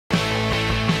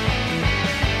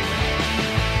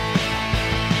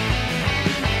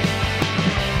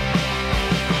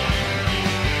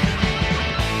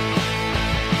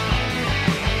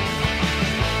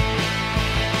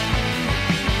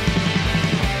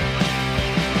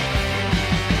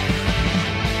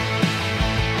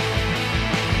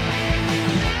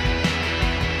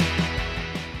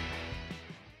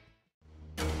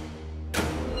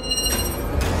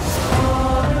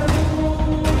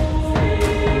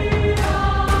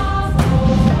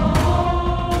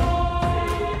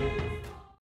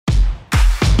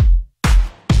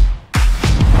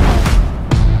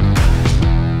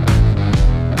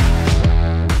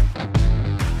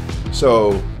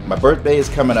So my birthday is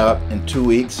coming up in 2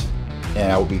 weeks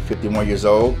and I will be 51 years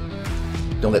old.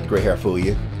 Don't let the gray hair fool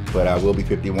you, but I will be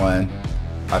 51.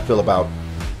 I feel about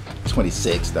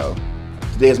 26 though.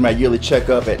 Today is my yearly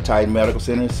checkup at Titan Medical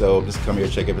Center, so just come here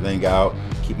to check everything out,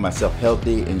 keep myself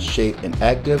healthy, in shape, and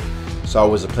active. It's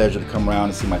always a pleasure to come around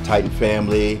and see my Titan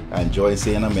family. I enjoy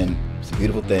seeing them and it's a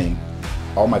beautiful thing.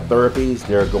 All my therapies,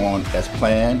 they're going as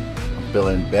planned. I'm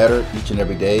feeling better each and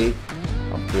every day.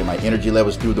 I'm feeling my energy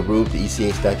levels through the roof. The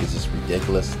ECA stack is just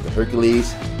ridiculous. The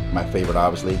Hercules, my favorite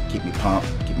obviously, keep me pumped,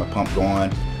 keep my pump going.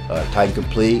 Titan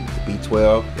Complete, the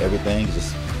B12, everything,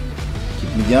 just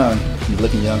keep me young, keep me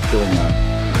looking young, feeling young.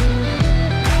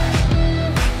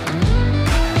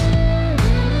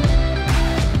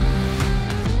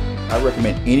 I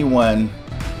recommend anyone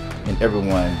and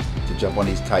everyone to jump on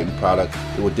these Titan products.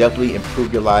 It will definitely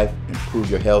improve your life, improve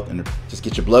your health, and just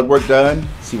get your blood work done,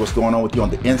 see what's going on with you on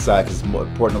the inside, because it's more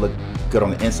important to look good on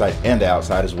the inside and the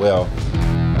outside as well.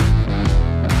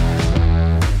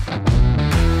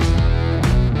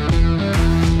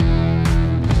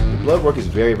 The blood work is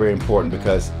very, very important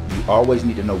because you always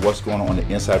need to know what's going on the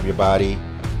inside of your body,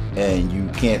 and you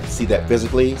can't see that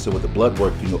physically. So with the blood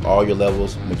work, you know all your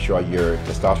levels, make sure your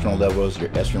testosterone levels, your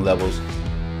estrogen levels,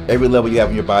 every level you have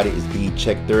in your body is being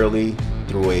checked thoroughly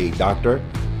through a doctor.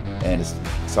 And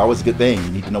it's always a good thing.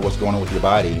 You need to know what's going on with your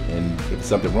body, and if it's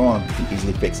something wrong, you can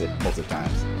easily fix it most of the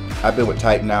times. I've been with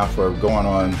Titan now for going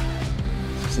on,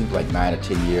 seems like 9 or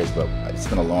 10 years, but it's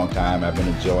been a long time. I've been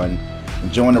enjoying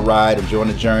the ride, enjoying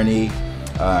the journey,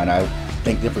 and I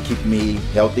thank them for keeping me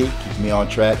healthy, keeping me on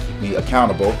track, keeping me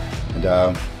accountable,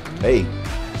 and hey,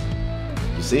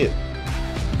 you see it.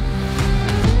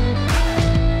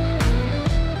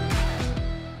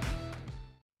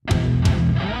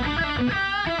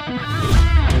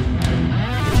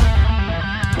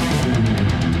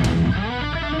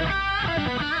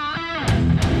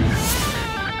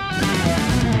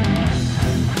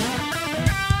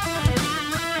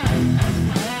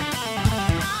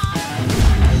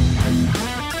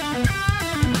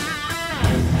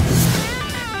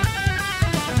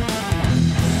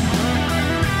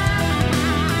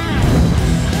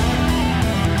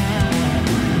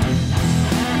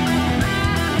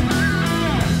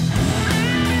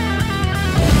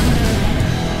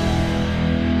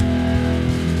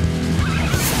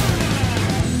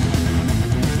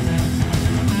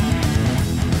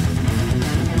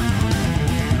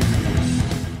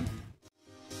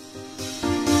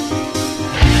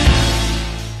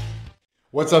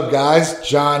 What's up guys,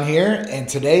 John here, and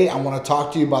today I want to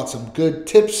talk to you about some good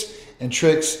tips and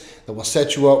tricks that will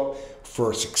set you up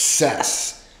for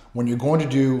success when you're going to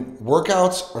do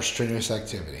workouts or strenuous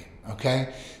activity,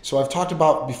 okay? So I've talked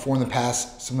about before in the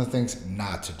past some of the things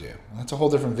not to do. That's a whole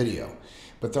different video,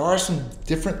 but there are some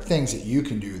different things that you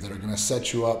can do that are going to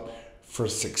set you up for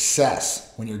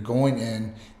success when you're going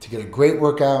in to get a great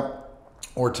workout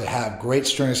or to have great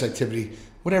strenuous activity,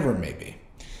 whatever it may be.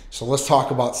 So let's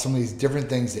talk about some of these different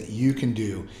things that you can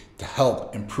do to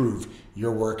help improve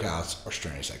your workouts or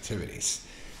strenuous activities.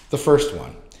 The first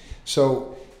one,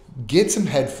 so get some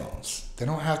headphones. They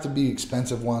don't have to be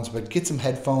expensive ones, but get some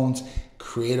headphones,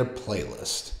 create a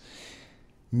playlist.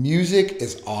 Music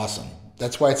is awesome.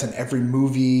 That's why it's in every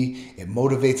movie. It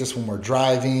motivates us when we're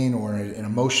driving or in an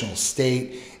emotional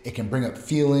state. It can bring up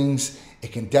feelings.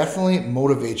 It can definitely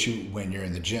motivate you when you're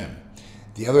in the gym.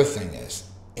 The other thing is,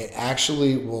 it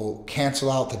actually will cancel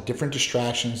out the different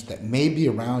distractions that may be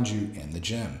around you in the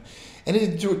gym. And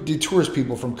it detours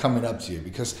people from coming up to you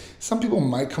because some people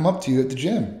might come up to you at the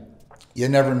gym. You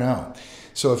never know.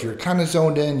 So if you're kind of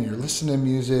zoned in, you're listening to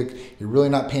music, you're really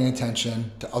not paying attention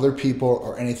to other people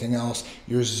or anything else,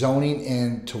 you're zoning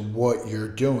in to what you're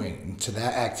doing, to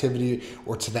that activity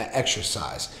or to that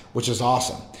exercise, which is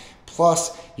awesome.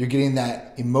 Plus, you're getting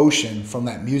that emotion from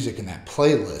that music and that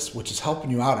playlist, which is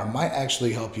helping you out or might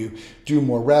actually help you do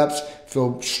more reps,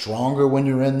 feel stronger when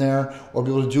you're in there, or be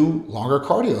able to do longer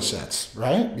cardio sets,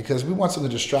 right? Because we want something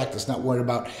to distract us, not worried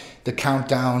about the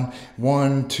countdown,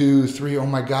 1, 2, 3, oh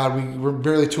my God, we're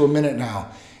barely to a minute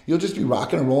now. You'll just be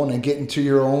rocking and rolling and get into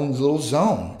your own little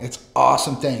zone. It's an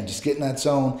awesome thing. Just get in that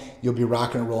zone, you'll be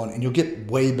rocking and rolling, and you'll get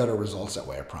way better results that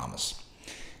way, I promise.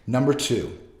 Number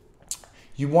 2.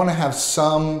 You want to have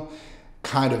some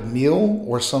kind of meal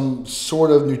or some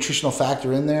sort of nutritional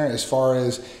factor in there as far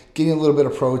as getting a little bit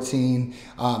of protein,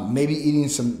 maybe eating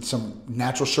some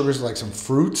natural sugars like some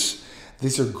fruits.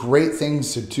 These are great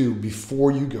things to do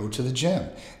before you go to the gym.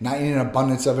 Not eating an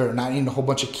abundance of it or not eating a whole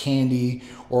bunch of candy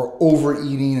or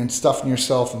overeating and stuffing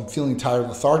yourself and feeling tired and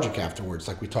lethargic afterwards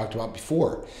like we talked about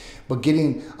before. but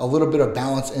getting a little bit of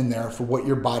balance in there for what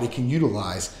your body can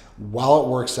utilize while it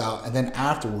works out, and then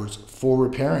afterwards for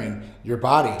repairing your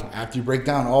body. After you break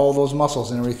down all those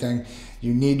muscles and everything,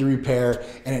 you need to repair,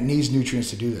 and it needs nutrients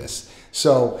to do this.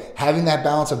 So having that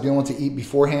balance of being able to eat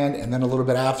beforehand and then a little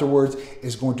bit afterwards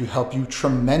is going to help you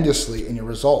tremendously in your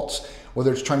results.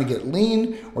 Whether it's trying to get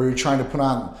lean or you're trying to put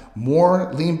on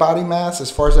more lean body mass as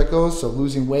far as that goes, so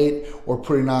losing weight or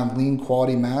putting on lean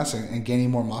quality mass and gaining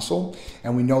more muscle.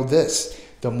 And we know this,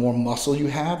 the more muscle you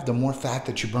have, the more fat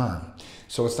that you burn.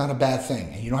 So it's not a bad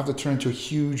thing. And you don't have to turn into a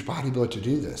huge bodybuilder to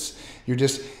do this. You're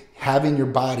just having your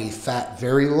body fat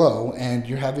very low and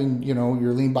you're having, you know,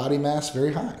 your lean body mass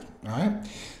very high, all right?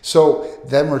 So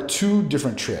them are two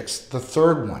different tricks. The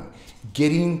third one,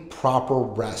 getting proper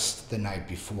rest the night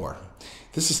before.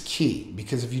 This is key,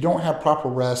 because if you don't have proper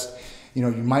rest, you know,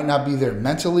 you might not be there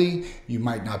mentally, you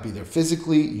might not be there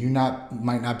physically, you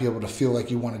might not be able to feel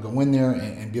like you want to go in there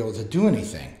and be able to do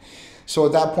anything. So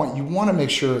at that point, you want to make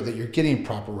sure that you're getting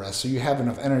proper rest so you have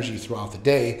enough energy throughout the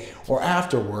day or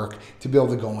after work to be able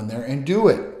to go in there and do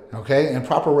it. Okay, and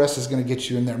proper rest is going to get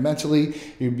you in there mentally.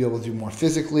 You'll be able to do more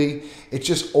physically. It's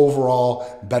just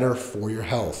overall better for your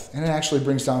health. And it actually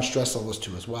brings down stress levels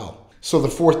too as well. So the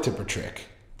fourth tip or trick,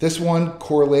 this one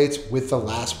correlates with the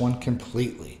last one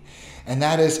completely. And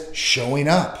that is showing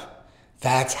up.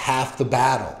 That's half the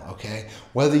battle, okay?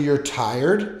 Whether you're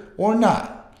tired or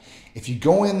not. If you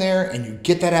go in there and you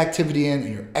get that activity in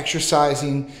and you're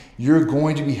exercising, you're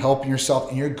going to be helping yourself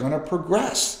and you're going to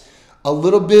progress. A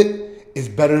little bit is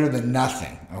better than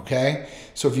nothing, okay?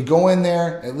 So if you go in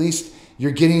there, at least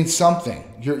you're getting something.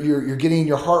 You're getting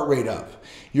your heart rate up.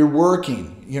 You're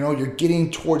working, you know, you're getting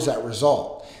towards that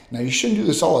result. Now, you shouldn't do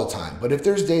this all the time, but if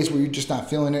there's days where you're just not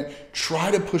feeling it,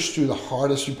 try to push through the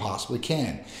hardest you possibly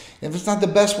can. If it's not the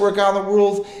best workout in the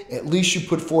world, at least you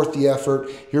put forth the effort,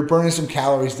 you're burning some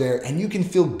calories there, and you can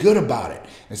feel good about it.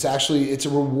 It's a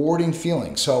rewarding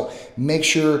feeling. So make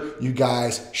sure you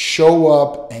guys show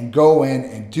up and go in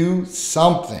and do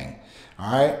something,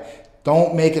 all right?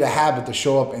 Don't make it a habit to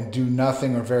show up and do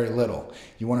nothing or very little.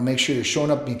 You want to make sure you're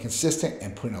showing up, being consistent,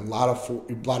 and putting a lot of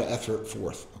effort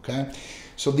forth, okay?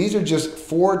 So these are just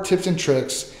 4 tips and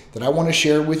tricks that I want to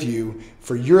share with you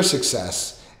for your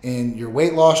success in your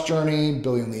weight loss journey,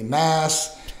 building lean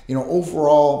mass, you know,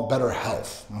 overall better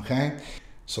health, okay?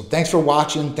 So thanks for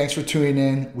watching. Thanks for tuning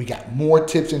in. We got more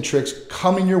tips and tricks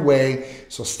coming your way.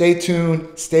 So stay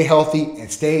tuned, stay healthy,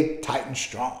 and stay tight and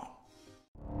strong.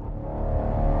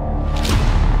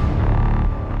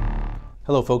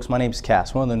 Hello folks, my name is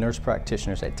Cass, one of the nurse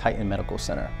practitioners at Titan Medical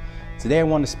Center. Today I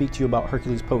want to speak to you about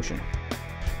Hercules Potion.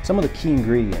 Some of the key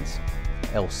ingredients,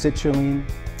 L-citrulline,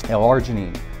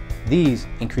 L-arginine. These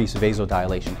increase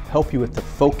vasodilation, help you with the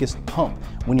focused pump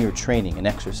when you're training and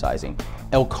exercising.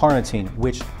 L-carnitine,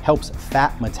 which helps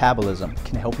fat metabolism,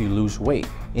 can help you lose weight.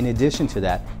 In addition to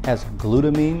that, has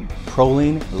glutamine,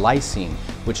 proline, lysine,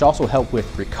 which also help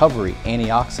with recovery,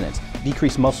 antioxidants,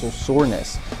 decrease muscle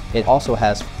soreness. It also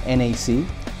has NAC,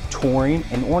 taurine,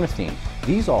 and ornithine.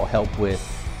 These all help with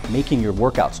making your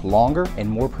workouts longer and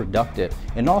more productive,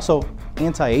 and also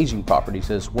anti-aging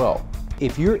properties as well.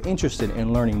 If you're interested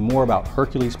in learning more about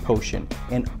Hercules Potion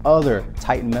and other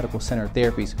Titan Medical Center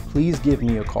therapies, please give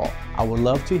me a call. I would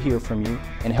love to hear from you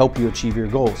and help you achieve your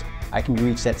goals. I can be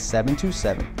reached at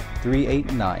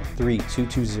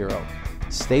 727-389-3220.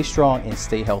 Stay strong and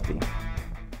stay healthy.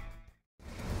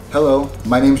 Hello,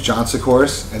 my name is John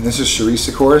Sikoris, and this is Sharisse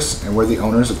Sikoris, and we're the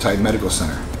owners of Titan Medical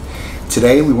Center.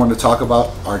 Today, we want to talk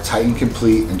about our Titan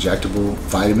Complete Injectable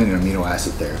Vitamin and Amino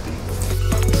Acid Therapy.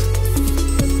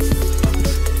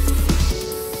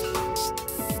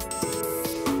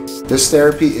 This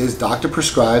therapy is doctor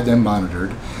prescribed and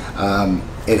monitored.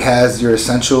 It has your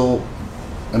essential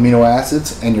amino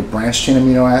acids and your branched chain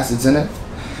amino acids in it.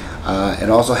 It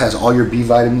also has all your B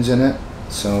vitamins in it.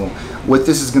 So what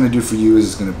this is going to do for you is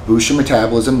it's going to boost your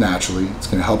metabolism naturally. It's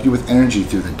going to help you with energy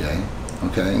through the day.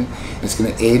 Okay, it's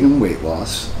going to aid in weight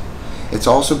loss. It's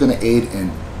also going to aid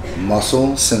in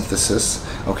muscle synthesis.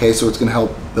 Okay, so it's going to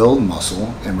help build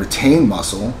muscle and retain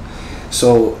muscle.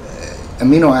 So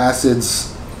amino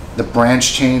acids, the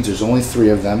branch chains, there's only 3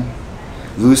 of them: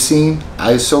 leucine,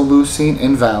 isoleucine,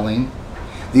 and valine.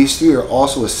 These 3 are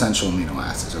also essential amino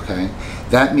acids. Okay,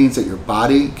 that means that your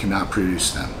body cannot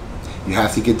produce them. You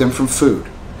have to get them from food.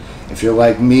 If you're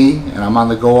like me and I'm on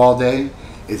the go all day,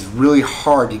 it's really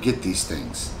hard to get these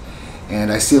things.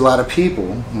 And I see a lot of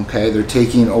people, okay, they're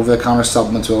taking over-the-counter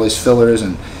supplements with all these fillers,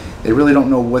 and they really don't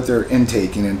know what they're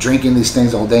intaking, and drinking these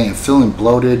things all day and feeling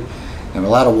bloated and a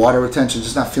lot of water retention,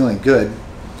 just not feeling good.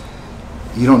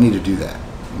 You don't need to do that,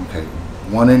 okay?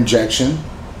 1 injection,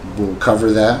 will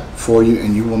cover that for you,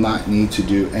 and you will not need to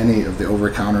do any of the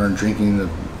over-the-counter and drinking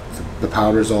the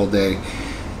powders all day.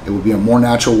 It will be a more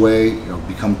natural way. It'll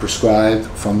become prescribed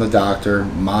from the doctor,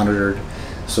 monitored.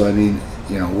 So I mean,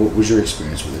 you know, what was your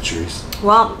experience with it, Sharisse?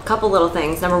 Well, a couple little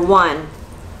things. Number one,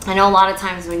 I know a lot of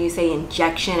times when you say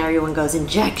injection, everyone goes,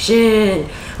 injection.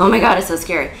 Oh my God, it's so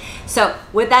scary. So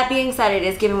with that being said, it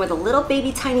is given with a little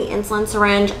baby tiny insulin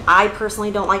syringe. I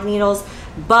personally don't like needles,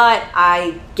 but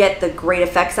I get the great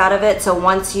effects out of it. So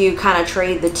once you kind of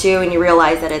trade the two and you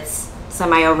realize that it's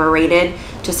semi overrated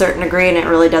to a certain degree and it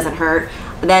really doesn't hurt,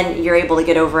 then you're able to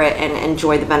get over it and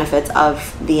enjoy the benefits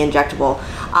of the injectable.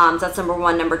 So that's number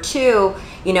one. Number two,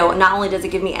 you know, not only does it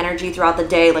give me energy throughout the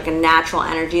day, like a natural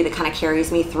energy that kind of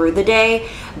carries me through the day,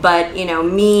 but you know,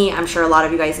 me, I'm sure a lot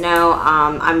of you guys know,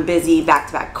 I'm busy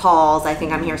back-to-back calls. I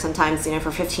think I'm here sometimes, you know,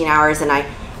 for 15 hours and I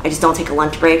just don't take a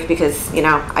lunch break because, you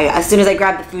know, as soon as I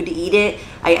grab the food to eat it,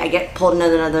 I get pulled in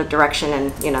another direction,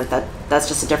 and you know, that's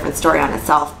just a different story on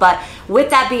itself. But with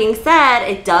that being said,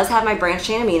 it does have my branched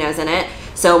chain aminos in it,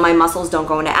 so my muscles don't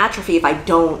go into atrophy if I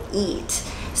don't eat.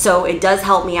 So it does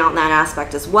help me out in that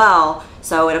aspect as well.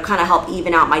 So it'll kind of help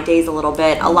even out my days a little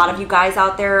bit. A lot of you guys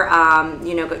out there,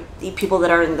 you know, people that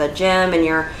are in the gym and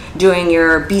you're doing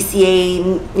your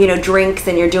BCAA, you know, drinks,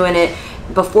 and you're doing it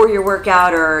before your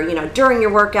workout or, you know, during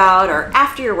your workout or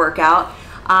after your workout.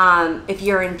 If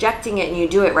you're injecting it and you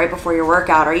do it right before your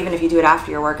workout, or even if you do it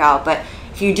after your workout, but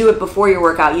if you do it before your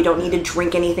workout, you don't need to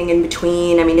drink anything in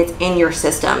between. I mean, it's in your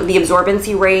system. The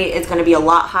absorbency rate is going to be a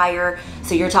lot higher.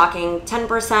 So you're talking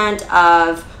 10%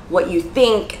 of what you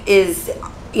think is,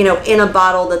 you know, in a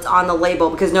bottle that's on the label,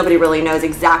 because nobody really knows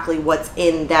exactly what's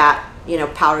in that, you know,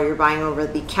 powder you're buying over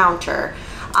the counter.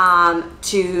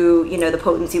 To, you know, the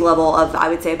potency level of, I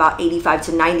would say, about 85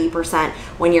 to 90%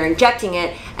 when you're injecting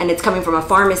it, and it's coming from a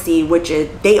pharmacy, which is,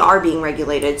 they are being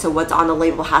regulated, so what's on the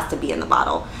label has to be in the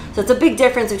bottle. So it's a big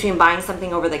difference between buying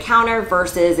something over the counter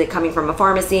versus it coming from a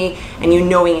pharmacy and you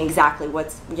knowing exactly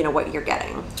what's, you know, what you're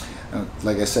getting.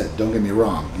 Like I said, don't get me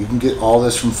wrong, you can get all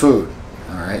this from food,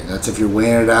 all right? That's if you're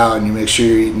weighing it out and you make sure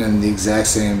you're eating in the exact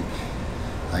same.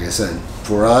 Like I said,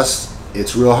 for us,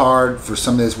 it's real hard. For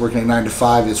somebody that's working at 9 to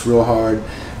 5, it's real hard.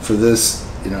 For this,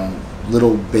 you know,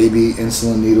 little baby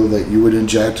insulin needle that you would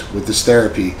inject with this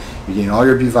therapy, you're getting all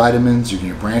your B vitamins, you're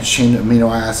getting your branched chain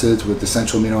amino acids with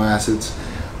essential amino acids.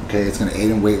 Okay, it's going to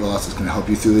aid in weight loss. It's going to help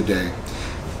you through the day.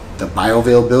 The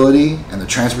bioavailability and the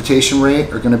transportation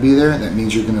rate are going to be there. That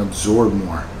means you're going to absorb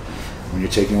more. When you're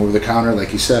taking over the counter,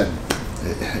 like you said,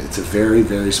 it's a very,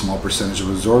 very small percentage of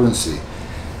absorbency.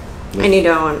 And you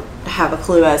don't have a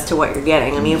clue as to what you're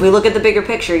getting. I mean, if we look at the bigger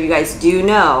picture, you guys do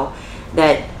know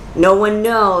that no one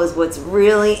knows what's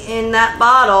really in that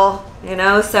bottle, you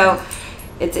know? So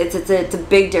it's a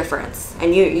big difference,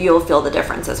 and you'll feel the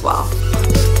difference as well.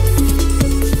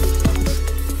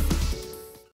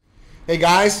 Hey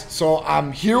guys, so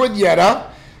I'm here with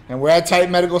Yetta, and we're at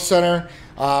Titan Medical Center.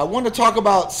 I wanted to talk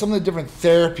about some of the different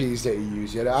therapies that you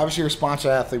use. Yetta, obviously you're a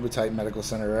sponsored athlete with Titan Medical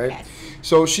Center, right? Yes.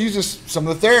 So she uses some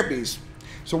of the therapies.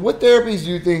 So what therapies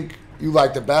do you think you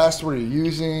like the best? What are you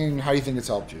using? How do you think it's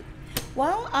helped you?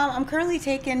 Well, I'm currently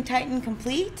taking Titan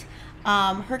Complete,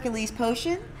 Hercules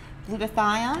Potion,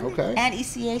 glutathione, Okay. and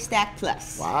ECA Stack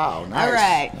Plus. Wow, nice. All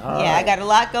right. Yeah, I got a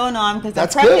lot going on because I'm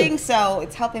That's prepping, good. so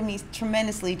it's helping me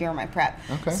tremendously during my prep.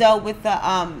 Okay. So with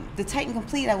the Titan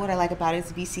Complete, what I like about it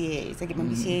is the BCAAs. I get my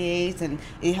BCAAs, and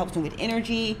it helps me with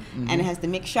energy, and it has the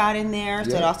mix shot in there,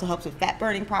 so it Yeah. also helps with fat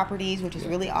burning properties, which is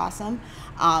really awesome.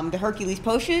 The Hercules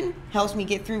Potion helps me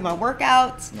get through my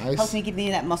workouts, Nice. helps me give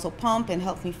me that muscle pump, and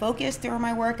helps me focus during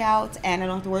my workouts, and I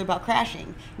don't have to worry about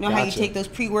crashing. You know how you Gotcha. take those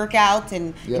pre-workouts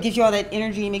and Yep. it gives you all that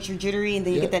energy, makes you jittery, and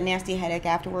then you Yep. get that nasty headache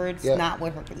afterwards. Yep. Not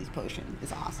with Hercules Potion.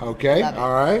 It's awesome. Okay, Love it.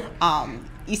 all right.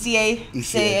 ECA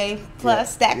ECA. Plus, Yep.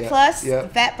 Stack Yep. Plus, Yep. the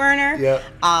fat burner. Yep.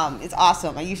 It's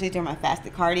awesome. I usually do my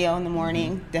fasted cardio in the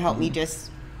morning to help me just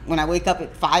when I wake up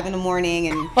at 5 in the morning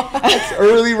and It's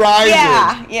early rising.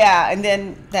 yeah, and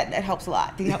then that helps a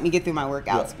lot to help me get through my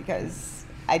workouts because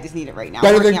I just need it right now.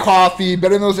 Better I'm than working out. coffee,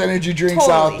 better than those energy drinks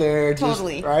out Totally, there. Just,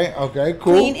 totally. Right? Okay,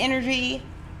 cool. Clean energy,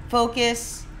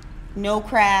 focus, no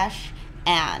crash,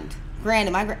 and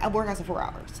granted, my workouts are 4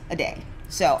 hours a day,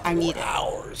 so I need it. 4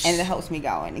 hours. And it helps me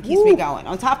going. It keeps me going.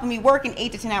 On top of me working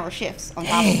 8 to 10 hour shifts on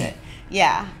top of it.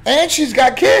 Yeah. And she's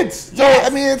got kids. So, Yes. I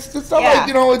mean, it's not Yeah. like,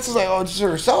 you know, it's just like, oh, it's just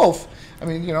herself. I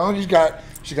mean, you know, she's got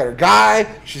her guy,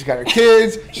 she's got her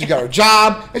kids, she's got her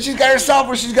job, and she's got herself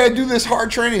where she's got to do this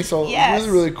hard training. So Yes. it's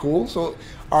really, really cool. So,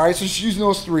 all right, so she's using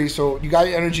those 3. So you got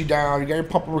your energy down, you got your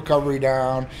pump and recovery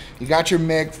down, you got your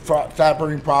MIC, fat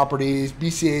burning properties,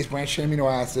 BCAAs, branched chain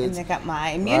amino acids. And I got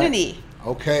my immunity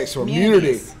Okay, so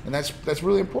immunity, and that's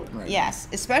really important, right? Yes,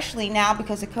 especially now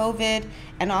because of COVID,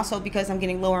 and also because I'm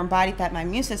getting lower in body fat, my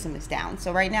immune system is down.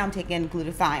 So right now I'm taking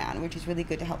glutathione, which is really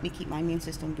good to help me keep my immune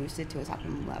system boosted to its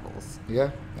optimum levels.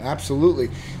 Yeah, absolutely.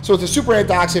 So it's a super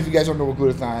antioxidant. If you guys don't know what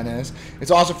glutathione is,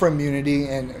 it's also for immunity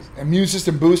and immune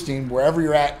system boosting wherever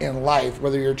you're at in life,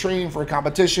 whether you're training for a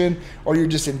competition or you're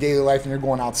just in daily life and you're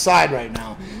going outside right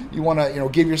now. You want to,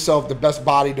 give yourself the best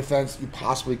body defense you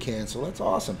possibly can. So that's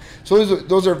awesome. So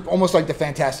those are almost like the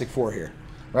Fantastic Four here,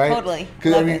 right? Totally.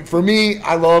 Because for me,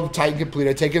 I love Titan Complete.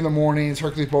 I take it in the mornings,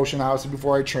 Hercules Potion obviously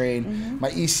before I train. My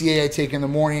ECA I take in the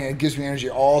morning, and it gives me energy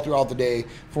all throughout the day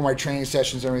for my training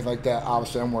sessions and everything like that.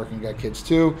 Obviously, I'm working, got kids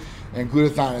too, and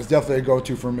glutathione is definitely a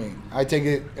go-to for me. I take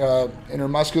it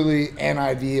intramuscularly and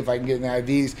IV if I can get in the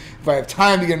IVs. If I have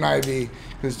time to get an IV,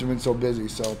 because it's been so busy.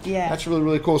 So that's really,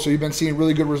 really cool. So you've been seeing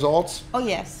really good results? Oh,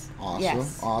 yes. Awesome,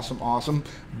 yes. awesome.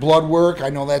 Blood work, I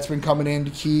know that's been coming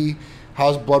in key.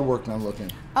 How's blood work now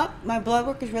looking? My blood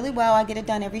work is really well. I get it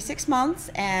done every 6 months,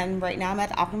 and right now I'm at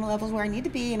the optimal levels where I need to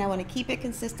be, and I want to keep it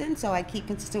consistent, so I keep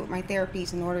consistent with my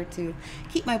therapies in order to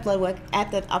keep my blood work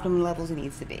at the optimal levels it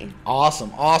needs to be.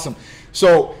 Awesome.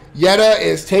 So Yetta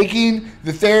is taking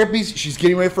the therapies. She's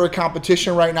getting ready for a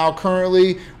competition right now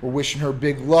currently. We're wishing her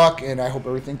big luck, and I hope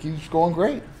everything keeps going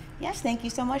great. Yes, thank you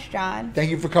so much, John.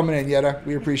 Thank you for coming in, Yetta.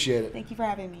 We appreciate it. Thank you for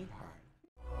having me.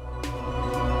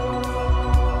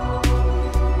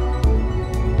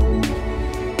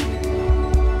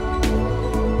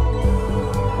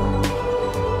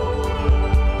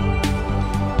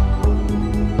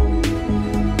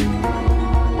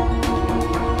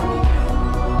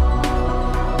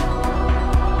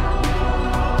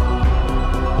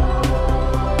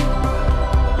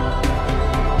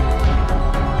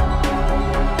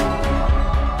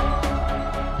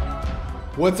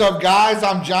 What's up, guys?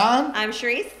 I'm John. I'm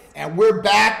Sharisse. And we're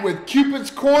back with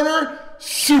Cupid's Corner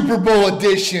Super Bowl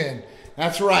edition.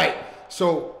 That's right.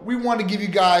 So we want to give you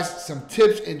guys some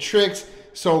tips and tricks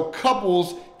so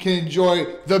couples can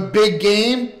enjoy the big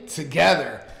game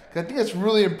together. I think that's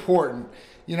really important.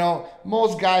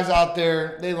 Most guys out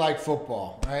there, they like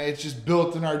football, right? It's just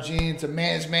built in our genes. It's a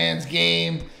man's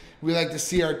game. We like to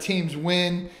see our teams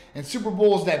win. And Super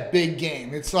Bowl is that big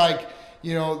game. It's like,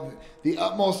 the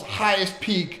utmost highest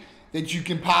peak that you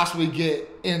can possibly get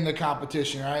in the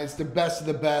competition, right? It's the best of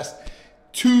the best.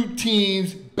 Two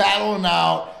teams battling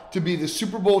out to be the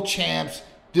Super Bowl champs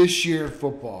this year in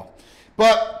football.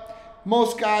 But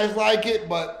most guys like it,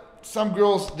 but some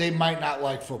girls, they might not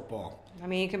like football. I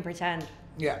mean, you can pretend.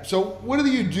 Yeah, so what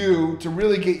do you do to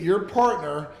really get your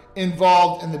partner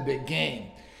involved in the big game?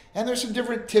 And there's some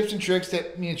different tips and tricks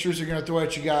that me and Sharisse are going to throw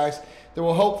at you guys that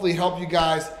will hopefully help you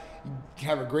guys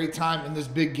have a great time in this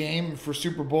big game for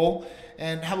Super Bowl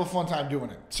and have a fun time doing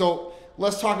it. So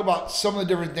let's talk about some of the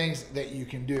different things that you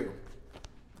can do.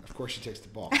 Of course, she takes the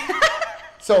ball.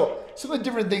 So some of the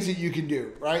different things that you can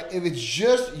do, right? If it's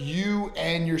just you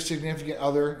and your significant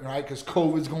other, right? Because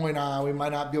COVID's going on, we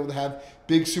might not be able to have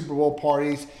big Super Bowl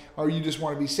parties, or you just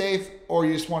want to be safe, or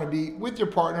you just want to be with your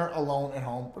partner alone at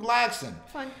home, relaxing.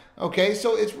 Fun. Okay,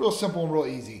 so it's real simple and real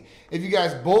easy. If you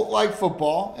guys both like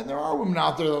football, and there are women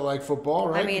out there that like football,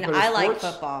 right? I mean, I like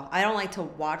football. I don't like to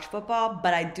watch football,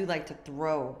 but I do like to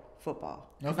throw football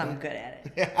because I'm good at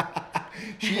it. Yeah.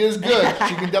 She is good.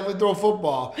 She can definitely throw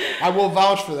football. I will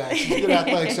vouch for that. She's good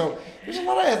athletic. So there's a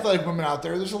lot of athletic women out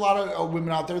there. There's a lot of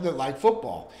women out there that like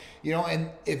football.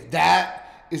 And if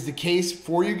that is the case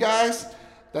for you guys,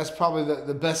 that's probably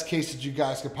the best case that you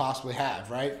guys could possibly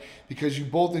have, right? Because you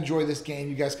both enjoy this game.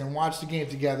 You guys can watch the game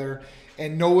together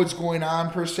and know what's going on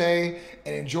per se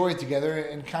and enjoy it together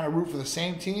and kind of root for the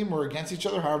same team or against each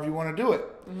other, however you want to do it.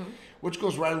 Which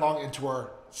goes right along into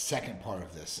our second part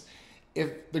of this.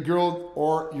 If the girl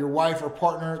or your wife or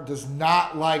partner does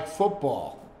not like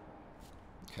football,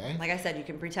 okay? Like I said, you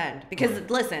can pretend. Because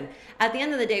listen, at the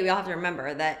end of the day, we all have to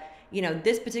remember that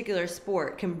this particular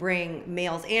sport can bring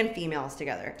males and females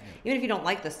together. Even if you don't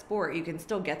like the sport, you can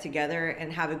still get together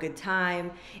and have a good time,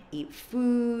 eat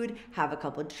food, have a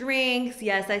couple drinks.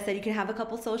 Yes, I said you can have a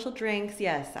couple social drinks.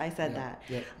 Yes, I said that.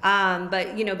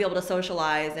 But, be able to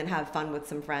socialize and have fun with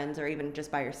some friends or even just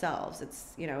by yourselves.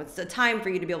 It's, it's a time for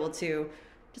you to be able to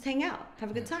just hang out,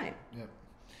 have a good time.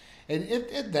 And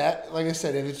if that, like I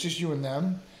said, if it's just you and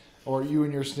them, or you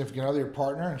and your significant other, your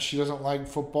partner, and she doesn't like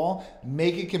football,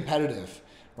 make it competitive,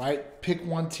 right? Pick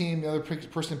one team, the other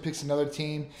person picks another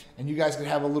team, and you guys can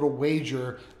have a little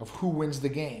wager of who wins the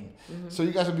game. So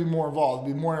you guys will be more involved,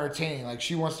 be more entertaining. Like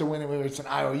she wants to win it, whether it's an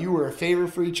IOU or a favor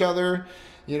for each other.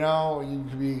 You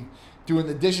could be doing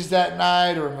the dishes that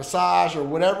night or a massage or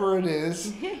whatever it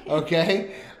is,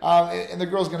 okay? And the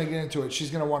girl's going to get into it.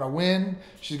 She's going to want to win.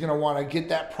 She's going to want to get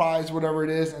that prize, whatever it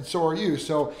is, and so are you.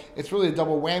 So it's really a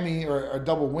double whammy or a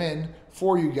double win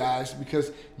for you guys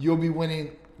because you'll be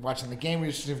winning, watching the game with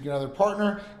your significant other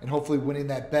partner, and hopefully winning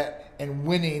that bet and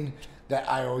winning that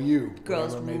IOU.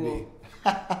 Girls whatever it may rule. be.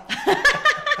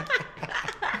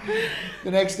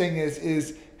 The next thing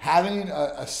is having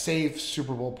a safe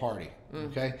Super Bowl party,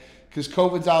 okay? Because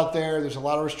COVID's out there. There's a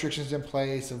lot of restrictions in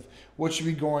place of what should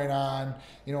be going on,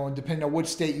 and depending on what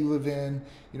state you live in,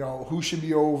 who should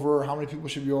be over, how many people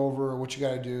should be over, what you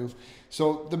got to do.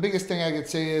 So the biggest thing I could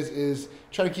say is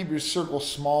try to keep your circle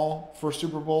small for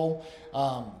Super Bowl.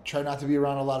 Try not to be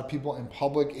around a lot of people in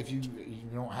public if you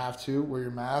don't have to. Wear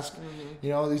your mask.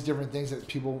 These different things that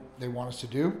people, they want us to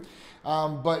do.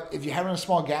 But if you're having a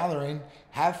small gathering,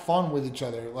 have fun with each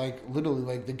other. Like literally,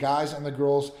 like the guys and the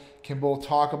girls can both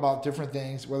talk about different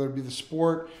things, whether it be the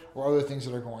sport or other things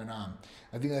that are going on.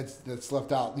 I think that's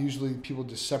left out. Usually people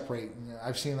just separate.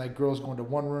 I've seen like girls going to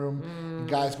one room and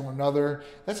guys going another.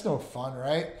 That's no fun,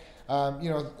 right?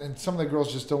 And some of the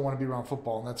girls just don't want to be around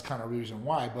football, and that's kind of the reason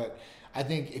why. But I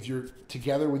think if you're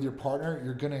together with your partner,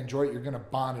 you're going to enjoy it. You're going to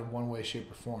bond in one way,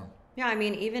 shape, or form. Yeah, I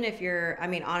mean, even if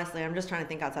honestly, I'm just trying to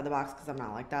think outside the box because I'm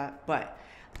not like that. But,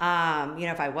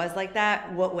 if I was like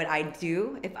that, what would I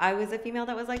do if I was a female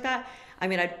that was like that? I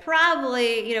mean, I'd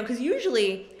probably, because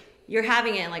usually you're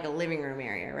having it in like a living room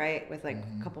area, right? With like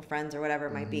a couple friends or whatever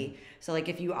it might be. So like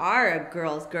if you are a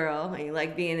girl's girl and you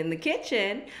like being in the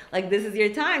kitchen, like this is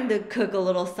your time to cook a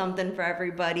little something for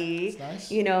everybody.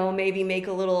 That's nice. Maybe make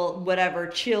a little whatever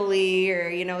chili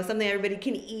or, something everybody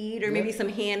can eat, or maybe some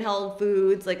handheld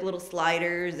foods like little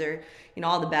sliders or,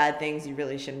 all the bad things you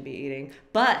really shouldn't be eating.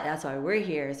 But that's why we're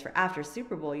here, is for after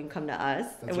Super Bowl, you can come to us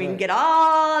and we can get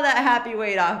all that happy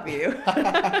weight off you.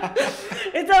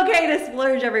 It's okay to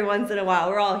splurge every once in a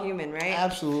while. We're all human, right?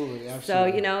 Absolutely. So,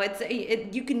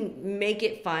 you can make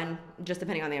it fun just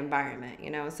depending on the environment,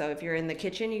 So if you're in the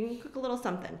kitchen, you can cook a little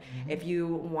something. If you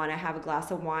want to have a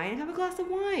glass of wine, have a glass of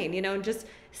wine, just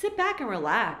sit back and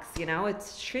relax,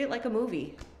 It's treat it like a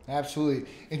movie. Absolutely.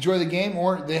 Enjoy the game,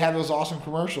 or they have those awesome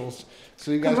commercials.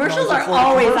 So you guys commercials can are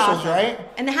always awesome, right?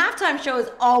 And the halftime show is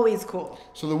always cool.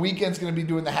 So the Weeknd's going to be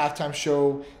doing the halftime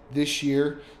show this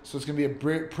year. So it's going to be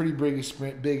a pretty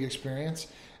big experience.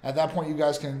 At that point, you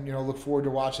guys can look forward to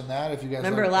watching that. If you guys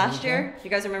remember last year, you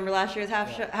guys remember last year's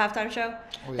halftime show?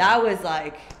 Oh, yeah. That was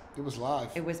like. It was live.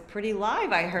 It was pretty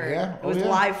live, I heard. Yeah. It was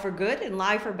live for good and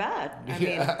live for bad.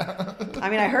 I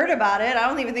mean, I heard about it. I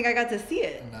don't even think I got to see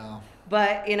it. No.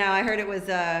 But, I heard it was,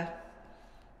 fun.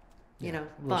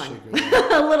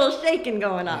 Shaker, a little shaking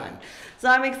going on. So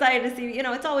I'm excited to see,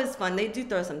 it's always fun. They do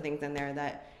throw some things in there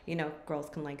that, girls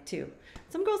can like too.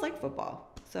 Some girls like football.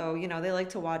 So, they like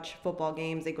to watch football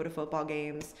games. They go to football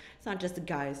games. It's not just a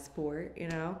guy's sport,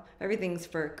 Everything's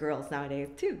for girls nowadays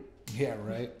too. Yeah,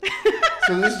 right.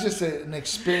 So this is just an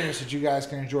experience that you guys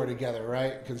can enjoy together,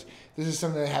 right? Because this is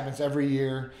something that happens every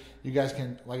year. You guys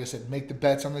can, like I said, make the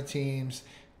bets on the teams,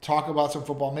 talk about some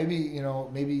football. Maybe,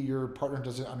 maybe your partner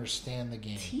doesn't understand the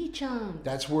game. Teach them.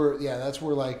 That's where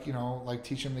like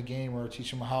teach them the game or teach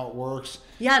them how it works.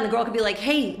 Yeah, and the girl could be like,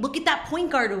 hey, look at that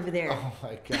point guard over there. Oh,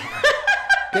 my God.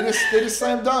 They just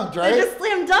slam dunked, right? They just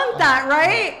slam dunked that,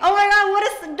 right? Oh my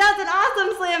God, that's an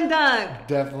awesome slam dunk.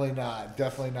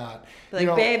 Definitely not.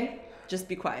 Like, babe, just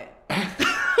be quiet.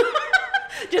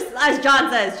 Just as John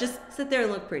says, just sit there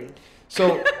and look pretty.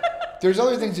 So there's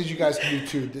other things that you guys can do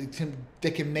too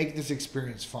that can make this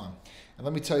experience fun. And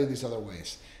let me tell you these other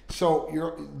ways. So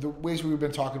the ways we've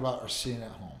been talking about are sitting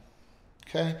at home.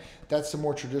 Okay, that's the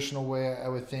more traditional way, I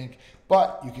would think.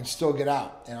 But you can still get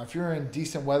out. And if you're in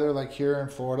decent weather like here in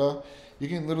Florida, you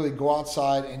can literally go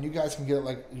outside and you guys can get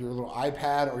like your little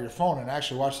iPad or your phone and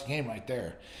actually watch the game right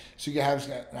there. So you can have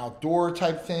an outdoor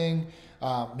type thing,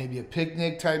 maybe a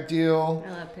picnic type deal.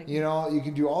 I love picnics. You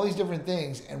can do all these different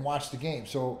things and watch the game.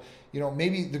 So,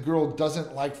 maybe the girl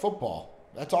doesn't like football.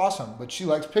 That's awesome. But she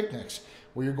likes picnics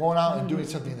where you're going out and doing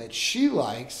something that she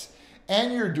likes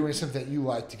and you're doing something that you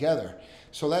like together.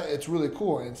 So that it's really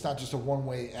cool, and it's not just a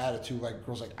one-way attitude. Like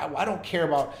girls, like I don't care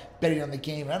about betting on the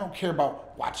game, and I don't care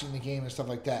about watching the game and stuff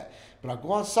like that. But I'll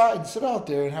go outside and sit out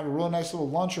there and have a really nice little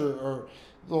lunch or a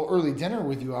little early dinner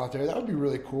with you out there. That would be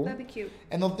really cool. That'd be cute.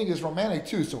 And they'll think it's romantic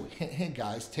too. So hint,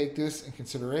 guys, take this in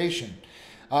consideration.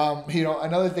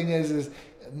 Another thing is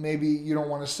maybe you don't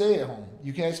want to stay at home.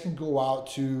 You guys can go out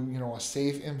to, a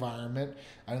safe environment.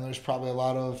 I know there's probably a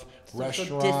lot of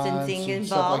restaurants and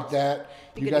stuff like that.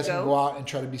 You guys can go out and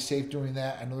try to be safe doing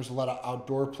that. I know there's a lot of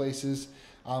outdoor places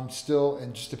still,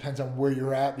 and just depends on where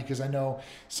you're at, because I know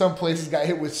some places got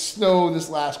hit with snow this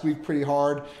last week pretty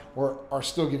hard, or are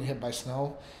still getting hit by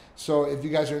snow. So if you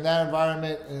guys are in that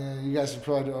environment, you guys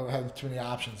probably don't have too many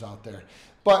options out there.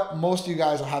 But most of you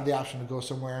guys will have the option to go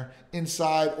somewhere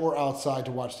inside or outside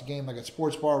to watch the game, like a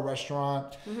sports bar,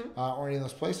 restaurant, or any of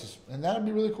those places. And that would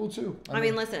be really cool too. I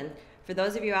mean, listen, for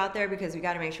those of you out there, because we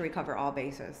got to make sure we cover all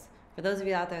bases. For those of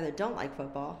you out there that don't like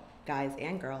football, guys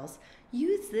and girls,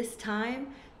 use this time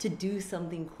to do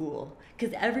something cool,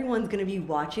 because everyone's going to be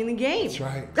watching the game. That's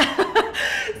right.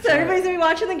 So everybody's going to be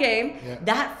watching the game. Yep.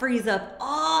 That frees up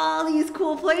all these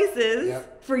cool places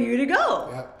for you to go.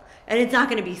 Yep. And it's not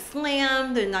going to be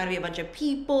slammed. There's not going to be a bunch of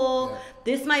people. Yep.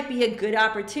 This might be a good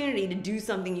opportunity to do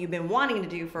something you've been wanting to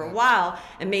do for a while.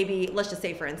 And maybe, let's just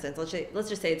say, for instance, let's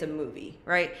just say it's a movie,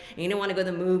 right? And you don't want to go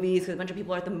to the movies because a bunch of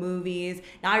people are at the movies.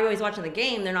 Now you're always watching the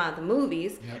game. They're not at the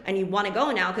movies. Yep. And you want to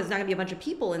go now because there's not going to be a bunch of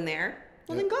people in there.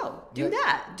 Well, then go. Do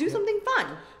that. Do something fun.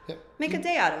 Make a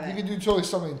day out of it. You can do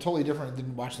something totally different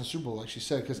than watching the Super Bowl, like she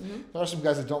said, because there are some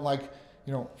guys that don't like,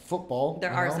 football.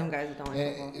 There are some guys that don't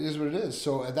like football. It is what it is.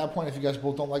 So at that point, if you guys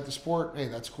both don't like the sport, hey,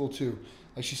 that's cool too.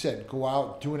 Like she said, go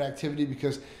out, do an activity,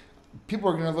 because people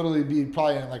are going to literally be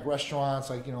probably in like restaurants,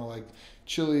 like, like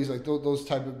Chili's, like those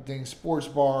type of things, sports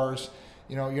bars.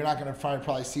 You're not going to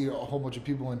probably see a whole bunch of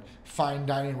people in fine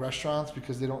dining restaurants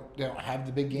because they don't have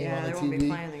the big game on the TV. Won't be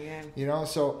playing the game.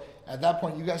 So at that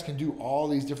point, you guys can do all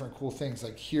these different cool things.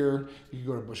 Like here, you can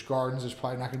go to Busch Gardens. There's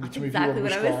probably not going to be too many people at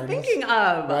Busch Gardens. Exactly what I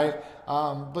was thinking of.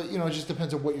 Right? But it just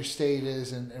depends on what your state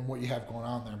is and what you have going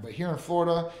on there. But here in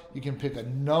Florida, you can pick a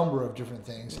number of different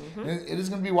things. And it is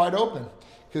going to be wide open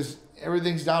because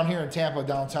everything's down here in Tampa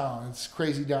downtown. It's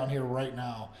crazy down here right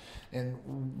now. And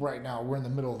right now, we're in the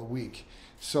middle of the week.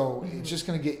 So it's just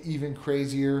going to get even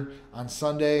crazier on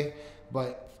Sunday.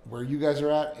 But where you guys are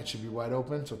at, it should be wide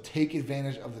open. So take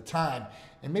advantage of the time.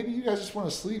 And maybe you guys just want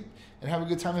to sleep and have a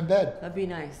good time in bed. That'd be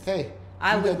nice. Hey,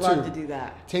 I would love to do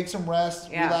that. Take some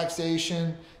rest,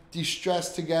 relaxation,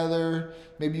 de-stress together.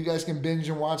 Maybe you guys can binge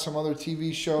and watch some other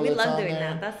TV show that's on there. We love doing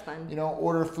that. That's fun.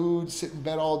 Order food, sit in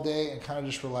bed all day, and kind of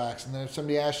just relax. And then if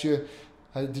somebody asks you,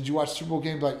 did you watch Super Bowl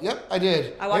game? Like, yep, I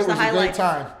did. I watched the highlights. It was a great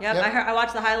time. Yep. I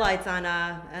watched the highlights on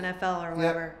NFL or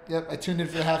whatever. Yep. I tuned in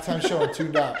for the halftime show and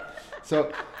tuned out.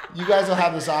 So you guys will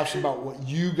have this option about what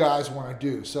you guys want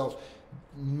to do. So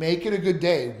make it a good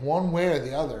day, one way or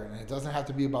the other. And it doesn't have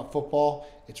to be about football.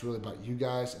 It's really about you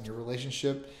guys and your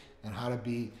relationship and how to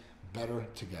be better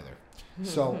together.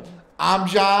 So I'm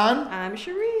John. I'm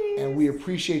Sharisse. And we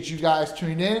appreciate you guys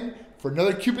tuning in for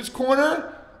another Cupid's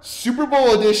Corner Super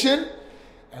Bowl edition.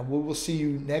 And we will see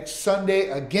you next Sunday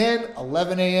again,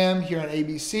 11 a.m. here on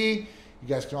ABC. You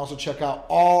guys can also check out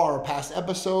all our past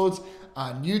episodes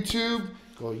on YouTube.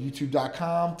 Go to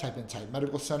youtube.com, type in Tight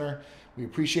Medical Center. We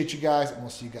appreciate you guys, and we'll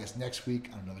see you guys next week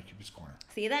on another Cupid's Corner.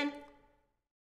 See you then.